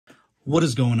What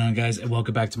is going on, guys, and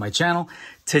welcome back to my channel.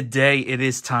 Today it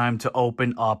is time to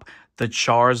open up the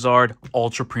Charizard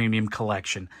Ultra Premium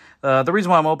Collection. The reason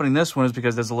why I'm opening this one is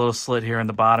because there's a little slit here in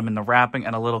the bottom in the wrapping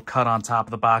and a little cut on top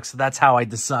of the box. So that's how I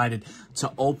decided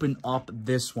to open up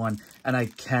this one, and I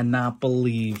cannot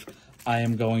believe I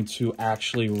am going to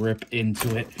actually rip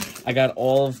into it. I got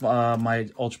all of my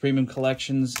Ultra Premium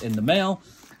collections in the mail,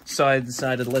 so I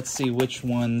decided let's see which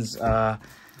ones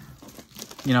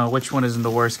which one is in the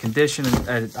worst condition.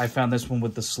 And I found this one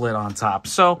with the slit on top.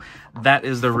 So that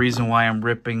is the reason why I'm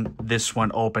ripping this one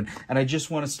open. And I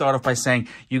just want to start off by saying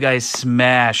you guys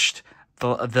smashed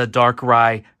the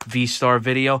Darkrai V-Star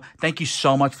video. Thank you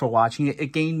so much for watching it. It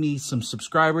gained me some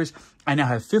subscribers. I now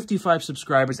have 55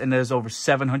 subscribers and there's over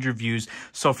 700 views.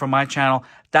 So for my channel,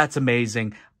 that's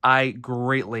amazing. I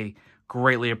greatly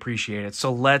appreciate it.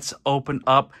 So let's open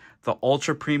up the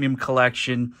Ultra Premium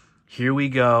Collection. Here we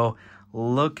go.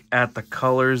 Look at the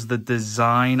colors, the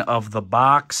design of the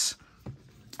box.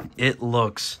 It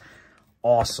looks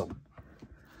awesome.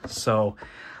 So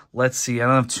let's see. I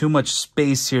don't have too much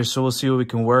space here, so we'll see what we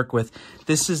can work with.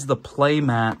 This is the play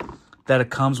mat that it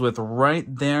comes with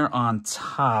right there on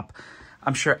top.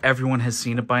 I'm sure everyone has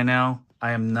seen it by now.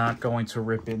 I am not going to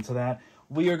rip into that.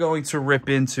 We are going to rip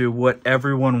into what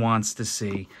everyone wants to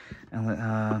see.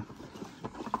 And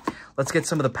let's get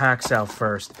some of the packs out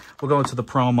first. We'll go into the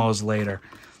promos later.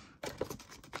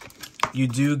 You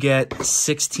do get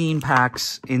 16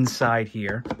 packs inside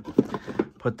here.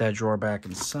 Put that drawer back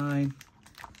inside.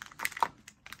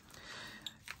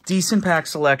 Decent pack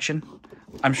selection.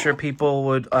 I'm sure people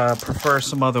would prefer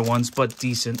some other ones, but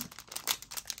decent.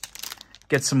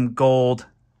 Get some gold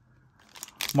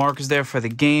markers there for the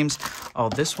games. Oh,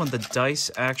 this one, the dice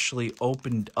actually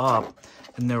opened up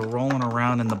and they're rolling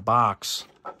around in the box.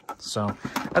 So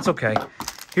that's okay.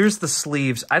 Here's the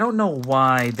sleeves. I don't know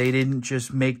why they didn't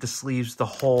just make the sleeves the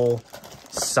whole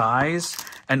size.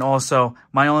 And also,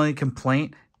 my only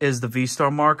complaint is the V-Star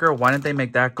marker. Why didn't they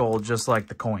make that gold just like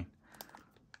the coin?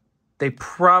 They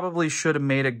probably should have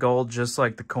made it gold just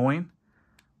like the coin.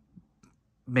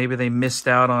 Maybe they missed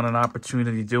out on an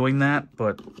opportunity doing that,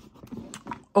 but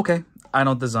okay, I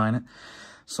don't design it.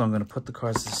 So I'm going to put the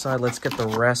cards to the side. Let's get the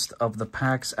rest of the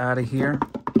packs out of here.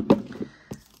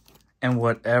 And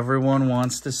what everyone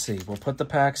wants to see. We'll put the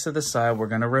packs to the side. We're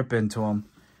going to rip into them.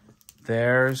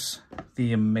 There's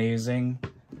the amazing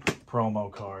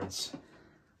promo cards.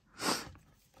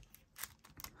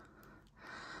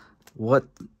 What?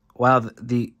 Wow.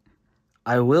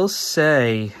 I will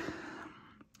say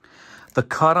the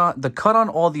cut on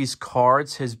all these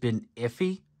cards has been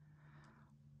iffy.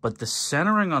 But the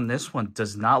centering on this one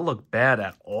does not look bad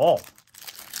at all.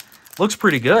 Looks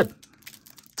pretty good.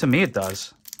 To me, it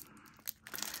does.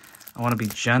 I want to be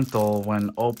gentle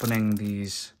when opening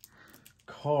these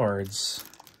cards.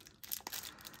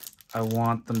 I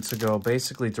want them to go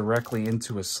basically directly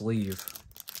into a sleeve.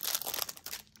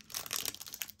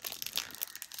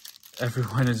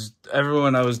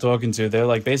 Everyone I was talking to, they're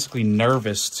like basically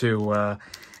nervous to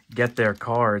get their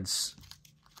cards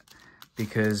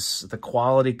because the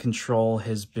quality control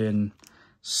has been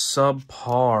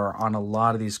subpar on a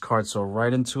lot of these cards. So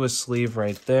right into a sleeve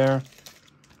right there.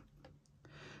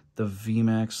 The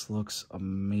VMAX looks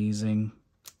amazing.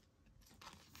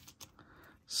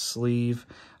 Sleeve.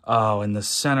 Oh, and the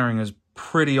centering is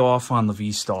pretty off on the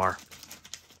V-Star.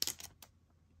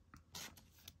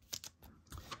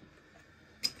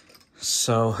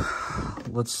 So,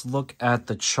 let's look at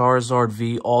the Charizard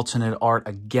V alternate art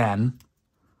again.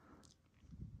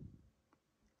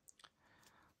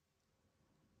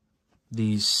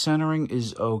 The centering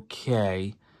is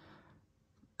okay.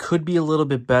 Could be a little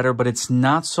bit better, but it's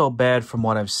not so bad from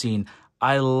what I've seen.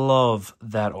 I love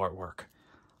that artwork.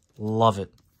 Love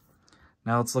it.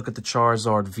 Now let's look at the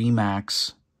Charizard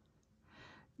VMAX.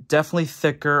 Definitely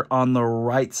thicker on the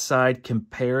right side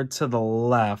compared to the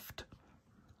left.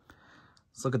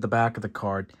 Let's look at the back of the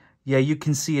card. Yeah, you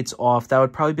can see it's off. That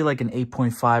would probably be like an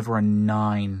 8.5 or a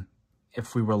 9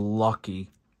 if we were lucky.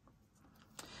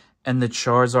 And the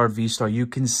Charizard V-Star, you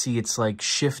can see it's like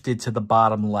shifted to the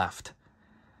bottom left.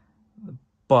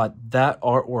 But that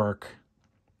artwork,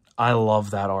 I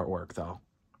love that artwork though.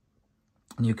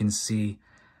 And you can see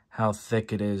how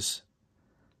thick it is.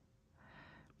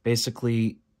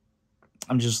 Basically,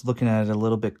 I'm just looking at it a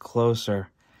little bit closer.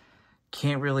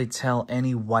 Can't really tell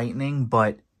any whitening,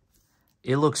 but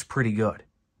it looks pretty good.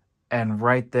 And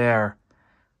right there,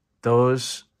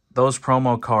 those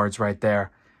promo cards right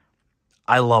there,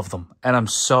 I love them. And I'm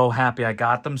so happy I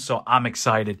got them, so I'm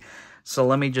excited. So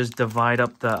let me just divide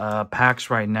up the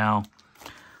packs right now.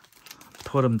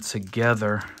 Put them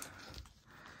together.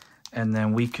 and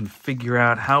then we can figure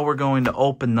out how we're going to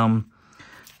open them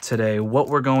today, what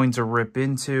we're going to rip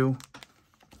into.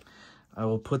 I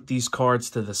will put these cards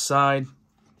to the side,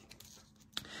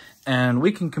 and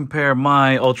we can compare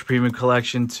my Ultra Premium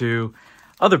collection to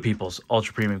other people's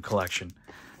Ultra Premium collection.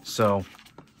 So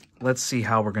let's see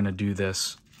how we're going to do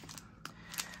this.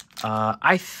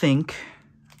 I think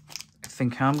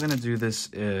how I'm going to do this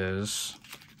is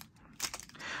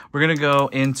we're going to go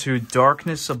into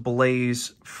Darkness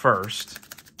Ablaze first.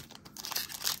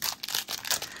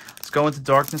 Let's go into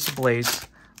Darkness Ablaze.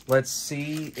 Let's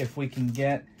see if we can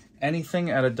get anything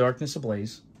out of Darkness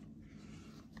Ablaze.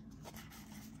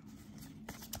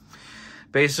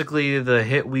 Basically, the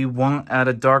hit we want out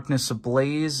of Darkness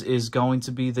Ablaze is going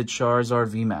to be the Charizard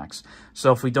VMAX.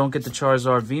 So if we don't get the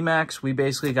Charizard VMAX, we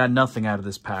basically got nothing out of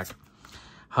this pack.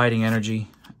 Hiding Energy,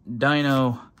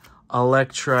 Dino,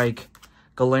 Electrike,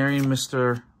 Galarian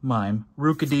Mr. Mime,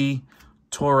 Rookidee,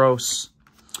 Tauros,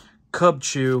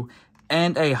 Cubchoo,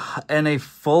 and a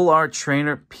full art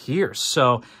trainer Pierce.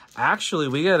 So actually,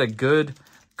 we got a good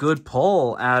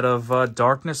pull out of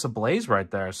Darkness Ablaze right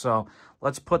there. So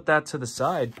let's put that to the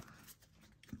side.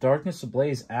 Darkness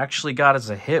Ablaze actually got us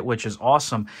a hit, which is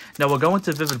awesome. Now we'll go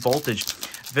into Vivid Voltage.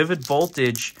 Vivid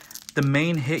Voltage, the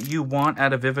main hit you want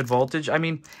out of Vivid Voltage, I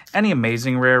mean, any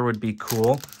Amazing Rare would be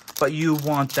cool, but you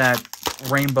want that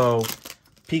Rainbow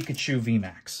Pikachu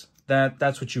VMAX.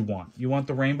 That's what you want. You want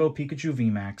the Rainbow Pikachu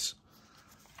VMAX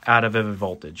out of Vivid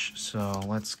Voltage. So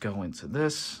let's go into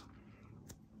this.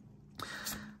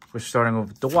 We're starting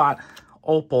with Dewott,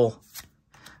 Opal,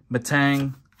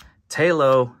 Matang,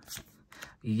 Talo,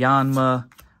 Yanma,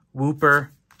 Wooper,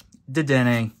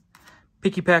 Dedenne,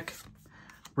 Pikipek,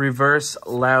 Reverse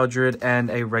Loudred, and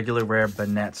a regular rare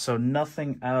Banette. So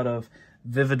nothing out of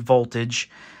Vivid Voltage.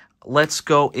 Let's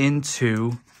go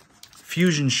into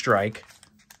Fusion Strike.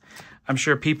 I'm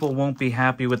sure people won't be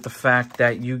happy with the fact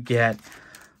that you get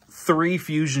 3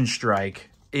 Fusion Strike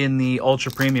in the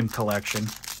Ultra Premium collection,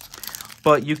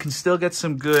 but you can still get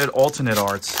some good alternate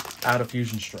arts out of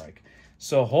Fusion Strike.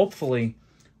 So hopefully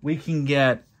we can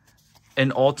get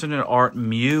an alternate art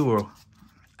Mew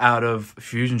out of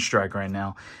Fusion Strike right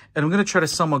now. And I'm going to try to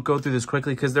somewhat go through this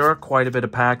quickly because there are quite a bit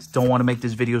of packs. Don't want to make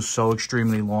this video so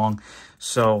extremely long.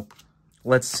 So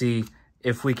let's see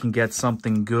if we can get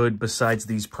something good besides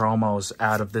these promos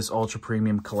out of this Ultra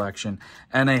Premium collection.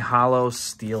 And a Holo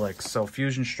Steelix. So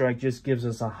Fusion Strike just gives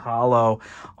us a Holo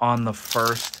on the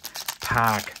first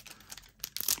pack.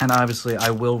 And obviously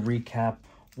I will recap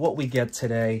what we get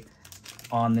today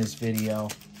on this video.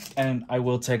 And I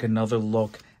will take another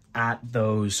look at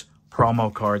those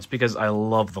promo cards because I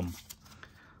love them.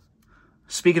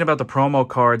 Speaking about the promo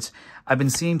cards, I've been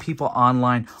seeing people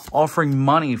online offering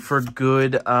money for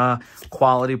good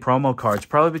quality promo cards.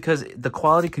 Probably because the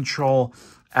quality control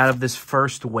out of this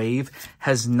first wave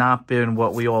has not been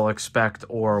what we all expect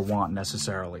or want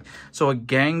necessarily. So a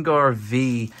Gengar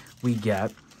V we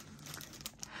get.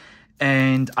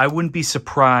 And I wouldn't be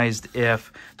surprised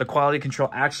if the quality control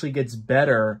actually gets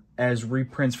better as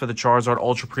reprints for the Charizard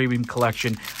Ultra Premium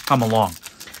collection come along.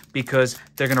 Because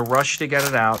they're going to rush to get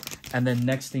it out, and then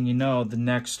next thing you know, the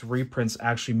next reprints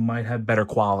actually might have better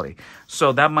quality.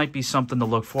 So that might be something to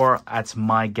look for. That's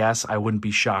my guess. I wouldn't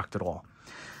be shocked at all.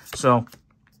 So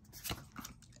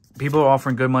people are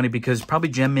offering good money because probably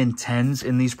Gem Min 10s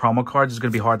in these promo cards is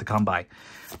going to be hard to come by.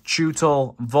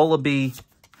 Chewtle, Volibee,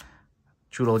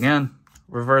 Chewtle again,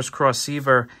 Reverse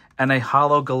Crossiever, and a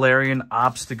Holo Galarian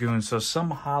Obstagoon. So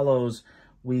some Holos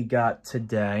we got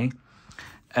today.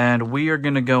 And we are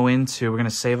going to go into, we're going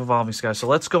to save Evolving Skies. So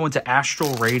let's go into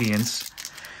Astral Radiance.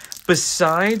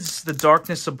 Besides the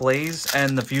Darkness Ablaze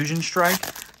and the Fusion Strike,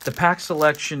 the pack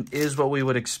selection is what we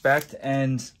would expect.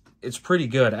 And it's pretty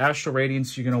good. Astral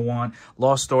Radiance you're going to want.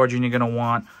 Lost Origin you're going to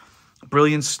want.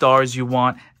 Brilliant Stars you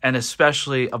want. And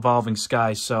especially Evolving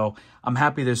Skies. So I'm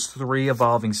happy there's 3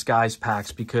 Evolving Skies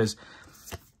packs because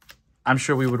I'm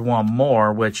sure we would want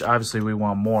more, which obviously we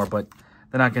want more, but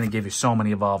they're not going to give you so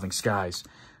many Evolving Skies.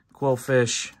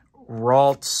 Quillfish,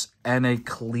 Ralts, and a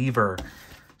Cleaver.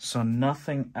 So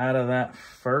nothing out of that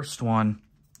first one.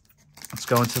 Let's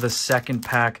go into the second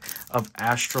pack of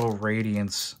Astral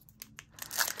Radiance.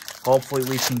 Hopefully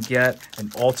we can get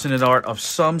an alternate art of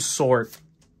some sort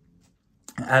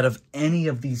out of any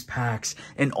of these packs.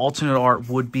 An alternate art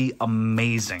would be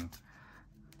amazing.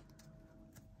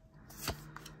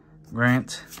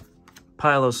 Grant,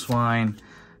 Piloswine,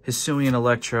 Hisuian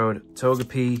Electrode,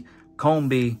 Togepi,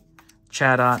 Combee,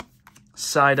 Chatot,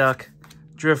 Psyduck,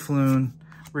 Drifloon,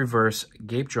 Reverse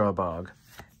Gapedrawbog,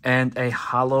 and a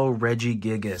Holo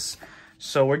Regigigas.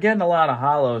 So we're getting a lot of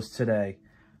Holos today.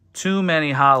 Too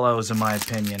many Holos in my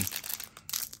opinion.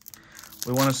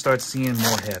 We want to start seeing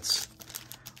more hits.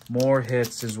 More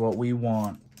hits is what we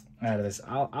want out of this.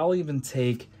 I'll even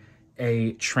take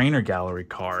a trainer gallery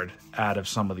card out of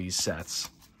some of these sets.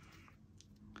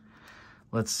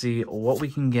 Let's see what we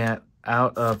can get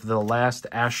out of the last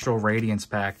Astral Radiance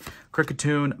pack.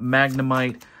 Kricketune,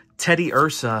 Magnemite, Teddy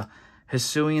Ursa,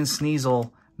 Hisuian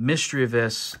Sneasel,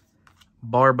 Mischievous,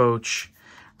 Barboach,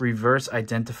 Reverse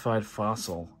Identified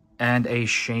Fossil, and a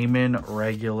Shaman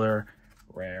regular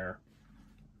rare.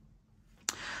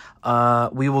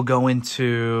 We will go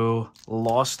into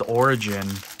Lost Origin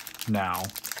now.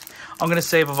 I'm going to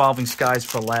save Evolving Skies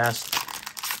for last.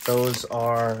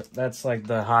 That's like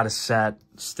the hottest set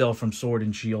still from Sword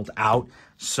and Shield out.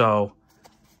 So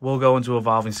we'll go into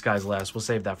Evolving Skies last. We'll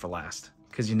save that for last.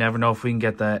 Because you never know if we can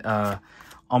get the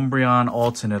Umbreon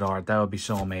alternate art. That would be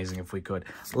so amazing if we could.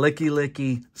 Licky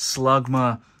Licky,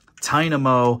 Slugma,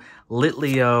 Tynamo,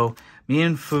 Litleo,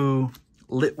 Mienfoo,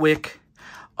 Litwick.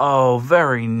 Oh,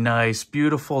 very nice.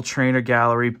 Beautiful trainer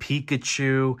gallery.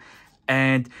 Pikachu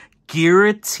and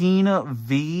Giratina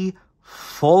V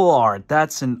full art.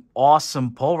 That's an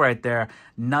awesome pull right there.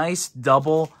 Nice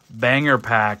double banger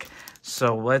pack.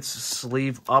 So let's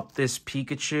sleeve up this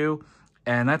Pikachu.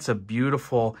 And that's a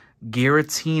beautiful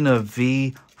Giratina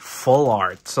V full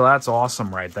art. So that's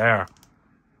awesome right there.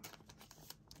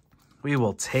 We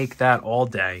will take that all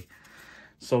day.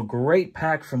 So great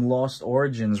pack from Lost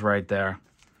Origins right there.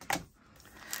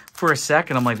 For a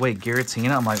second, I'm like, wait,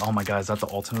 Giratina? I'm like, oh my god, is that the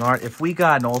alternate art? If we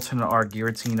got an alternate art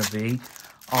Giratina V,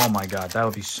 oh my god, that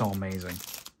would be so amazing.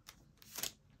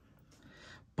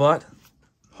 But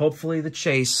hopefully the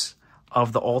chase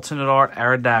of the alternate art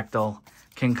Aerodactyl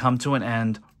can come to an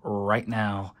end right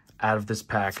now out of this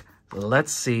pack.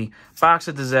 Let's see. Box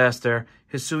of Disaster,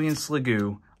 Hisuian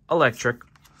Sliggoo, Electric,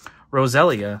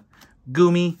 Roselia,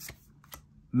 Goomy,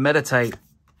 Meditite,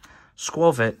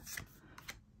 Squovit,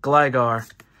 Gligar,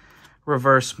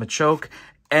 Reverse Machoke,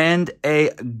 and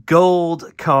a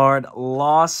gold card,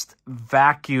 Lost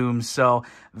Vacuum. So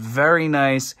very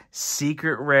nice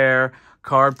secret rare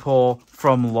card pull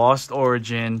from Lost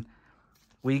Origin.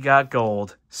 We got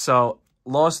gold. So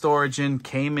Lost Origin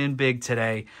came in big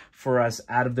today for us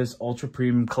out of this Ultra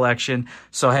Premium collection.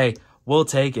 So hey, we'll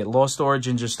take it. Lost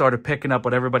Origin just started picking up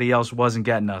what everybody else wasn't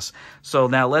getting us. So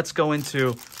now let's go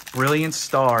into Brilliant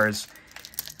Stars.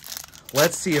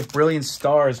 Let's see if Brilliant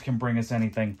Stars can bring us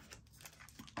anything.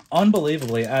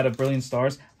 Unbelievably, out of Brilliant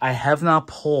Stars, I have not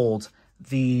pulled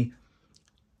the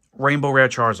Rainbow Rare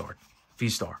Charizard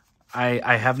V-Star.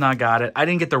 I have not got it. I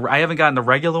haven't gotten the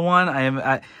regular one.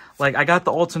 I got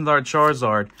the alternate art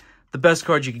Charizard, the best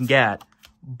card you can get,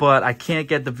 but I can't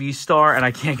get the V-Star and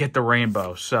I can't get the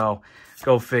Rainbow. So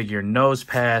go figure. Nose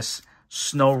Pass,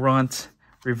 Snorunt,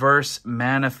 Reverse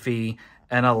Manaphy,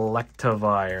 and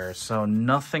Electivire. So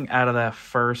nothing out of that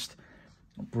first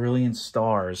Brilliant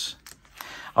Stars.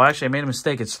 Oh, actually, I made a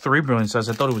mistake. It's 3 Brilliant Stars.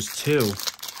 I thought it was 2.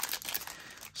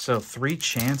 So 3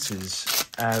 chances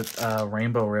at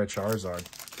Rainbow Rare Charizard.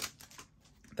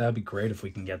 That would be great if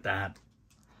we can get that.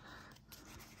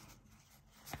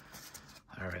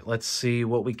 All right, let's see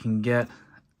what we can get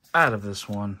out of this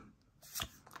one.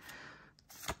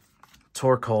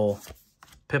 Torkoal,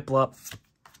 Piplup,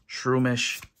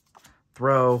 Shroomish,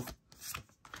 Throw,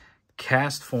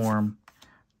 Cast Form,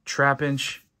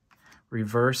 Trapinch,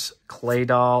 Reverse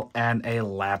Claydol, and a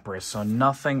Lapras. So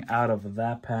nothing out of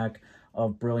that pack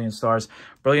of Brilliant Stars.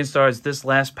 Brilliant Stars, this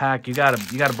last pack, you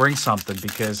gotta bring something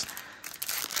because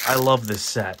I love this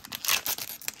set.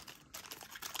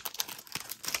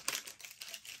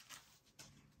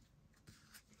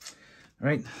 All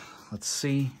right, let's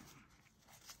see.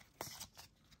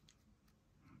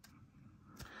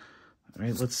 All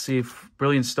right, let's see if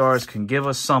Brilliant Stars can give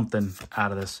us something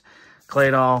out of this.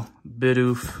 Claydol,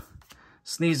 Bidoof,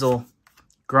 Sneasel,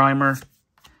 Grimer,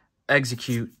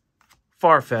 Execute,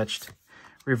 Farfetch'd,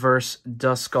 Reverse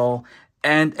Duskull,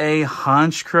 and a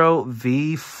Honchkrow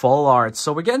V full art.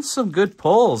 So we're getting some good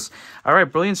pulls. All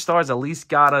right, Brilliant Stars at least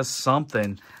got us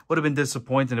something. Would have been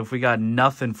disappointing if we got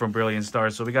nothing from Brilliant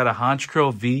Stars. So we got a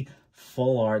Honchkrow V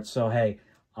full art. So hey,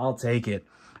 I'll take it.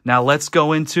 Now let's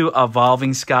go into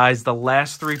Evolving Skies, the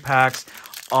last 3 packs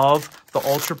of the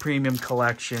Ultra Premium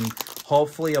collection.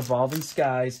 Hopefully Evolving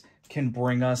Skies can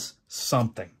bring us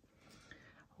something.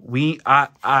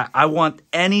 I want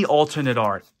any alternate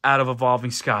art out of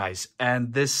Evolving Skies,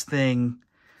 and this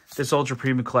Ultra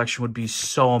Premium collection would be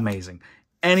so amazing.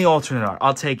 Any alternate art,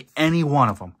 I'll take any one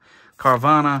of them.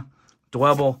 Carvanha,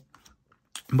 Dwebble,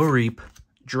 Mareep,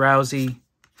 Drowsy,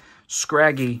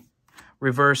 Scraggy,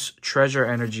 Reverse Treasure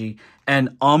Energy, and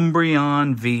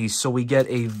Umbreon V. So we get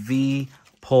a V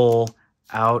pull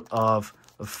out of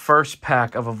The first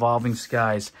pack of Evolving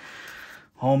Skies.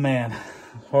 Oh man,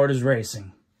 heart is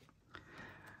racing.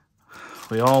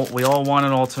 We all want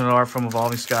an alternate art from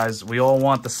Evolving Skies. We all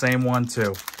want the same one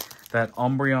too. That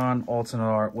Umbreon alternate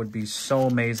art would be so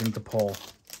amazing to pull.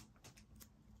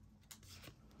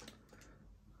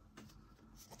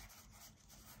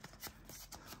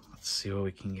 Let's see what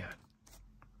we can get.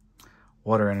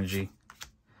 Water Energy,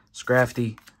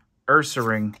 Scrafty,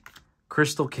 Ursaring,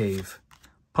 Crystal Cave,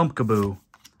 Pumpkaboo,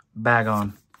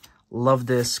 Bagon, Love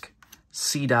Disc,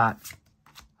 C-Dot,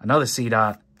 another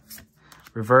C-Dot,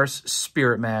 Reverse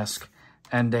Spirit Mask,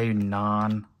 and a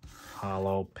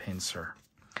non-holo Pinsir.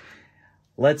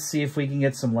 Let's see if we can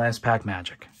get some last pack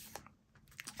magic.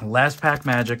 Last pack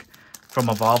magic from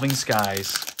Evolving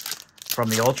Skies from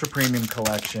the Ultra Premium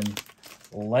Collection.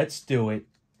 Let's do it.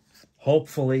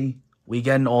 Hopefully, we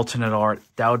get an alternate art.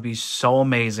 That would be so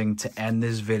amazing to end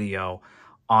this video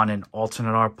on an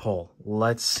alternate art pull.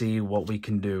 Let's see what we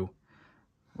can do.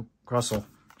 Crustle,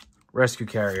 Rescue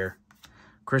Carrier,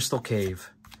 Crystal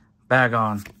Cave,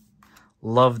 Bagon,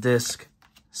 Love Disc,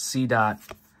 C-Dot,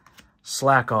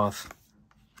 Slackoth,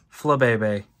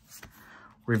 Flabebe,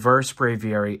 Reverse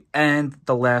Braviary, and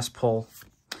the last pull,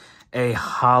 a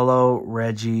holo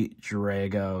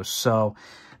Regidrago. So,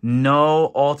 no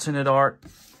alternate art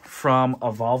from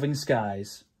Evolving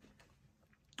Skies,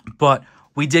 but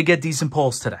we did get decent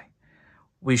pulls today.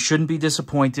 We shouldn't be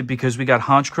disappointed because we got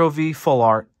Honchkrow V full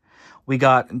art. We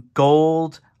got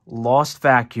Gold Lost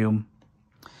Vacuum.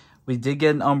 We did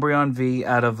get an Umbreon V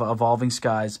out of Evolving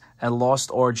Skies, and Lost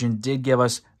Origin did give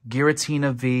us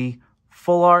Giratina V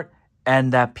full art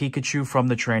and that Pikachu from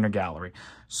the Trainer Gallery.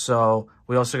 So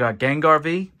we also got Gengar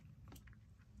V.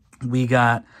 We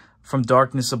got from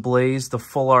Darkness Ablaze the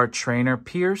full art Trainer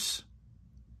Pierce.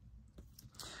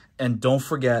 And don't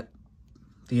forget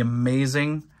the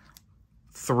amazing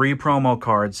 3 promo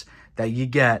cards that you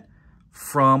get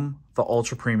from the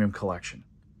Ultra Premium Collection.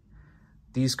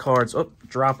 These cards, oh,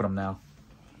 dropping them now.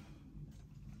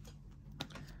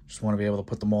 Just want to be able to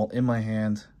put them all in my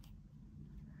hand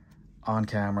on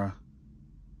camera.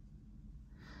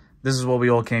 This is what we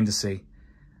all came to see.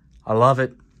 I love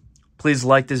it. Please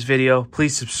like this video.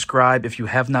 Please subscribe if you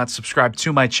have not subscribed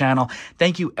to my channel.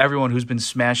 Thank you everyone who's been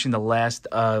smashing the last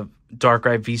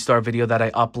Darkrai V-Star video that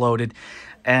I uploaded.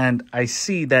 And I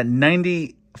see that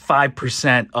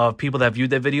 95% of people that viewed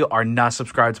that video are not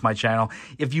subscribed to my channel.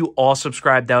 If you all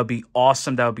subscribe, that would be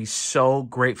awesome. That would be so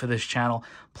great for this channel.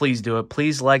 Please do it.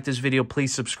 Please like this video.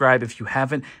 Please subscribe if you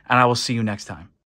haven't. And I will see you next time.